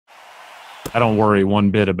I don't worry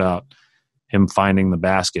one bit about him finding the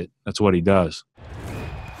basket. That's what he does.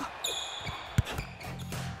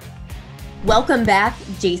 Welcome back,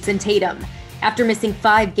 Jayson Tatum. After missing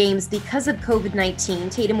 5 games because of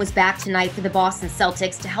COVID-19, Tatum was back tonight for the Boston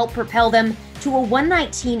Celtics to help propel them to a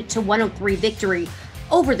 119-103 victory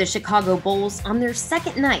over the Chicago Bulls on their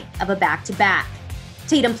second night of a back-to-back.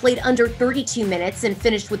 Tatum played under 32 minutes and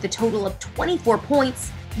finished with a total of 24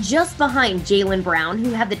 points, just behind Jaylen Brown,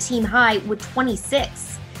 who had the team high with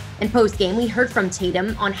 26. In postgame, we heard from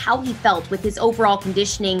Tatum on how he felt with his overall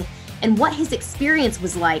conditioning and what his experience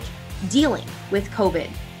was like dealing with COVID.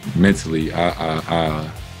 Mentally, I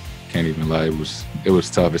can't even lie. It was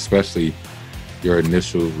tough, especially your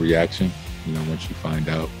initial reaction. Once you find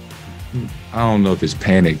out, I don't know if it's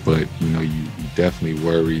panic, but you definitely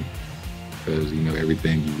worry because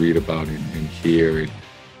everything you read about and hear and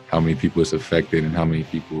how many people it's affected and how many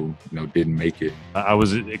people didn't make it. I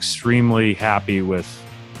was extremely happy with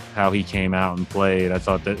how he came out and played. I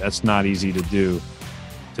thought that's not easy to do,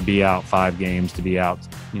 to be out 5 games, to be out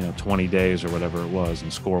 20 days or whatever it was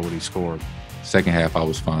and score what he scored. Second half I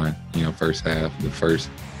was fine. First half, the first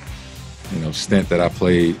stint that I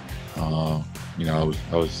played, I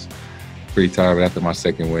was pretty tired. But after my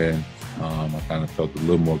second win, I kind of felt a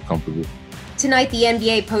little more comfortable. Tonight, the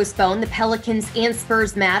NBA postponed the Pelicans and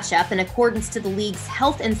Spurs matchup in accordance to the league's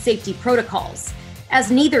health and safety protocols,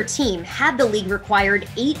 as neither team had the league required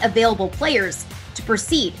 8 available players to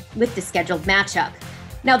proceed with the scheduled matchup.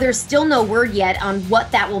 Now, there's still no word yet on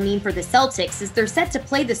what that will mean for the Celtics, as they're set to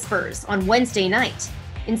play the Spurs on Wednesday night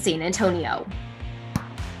in San Antonio.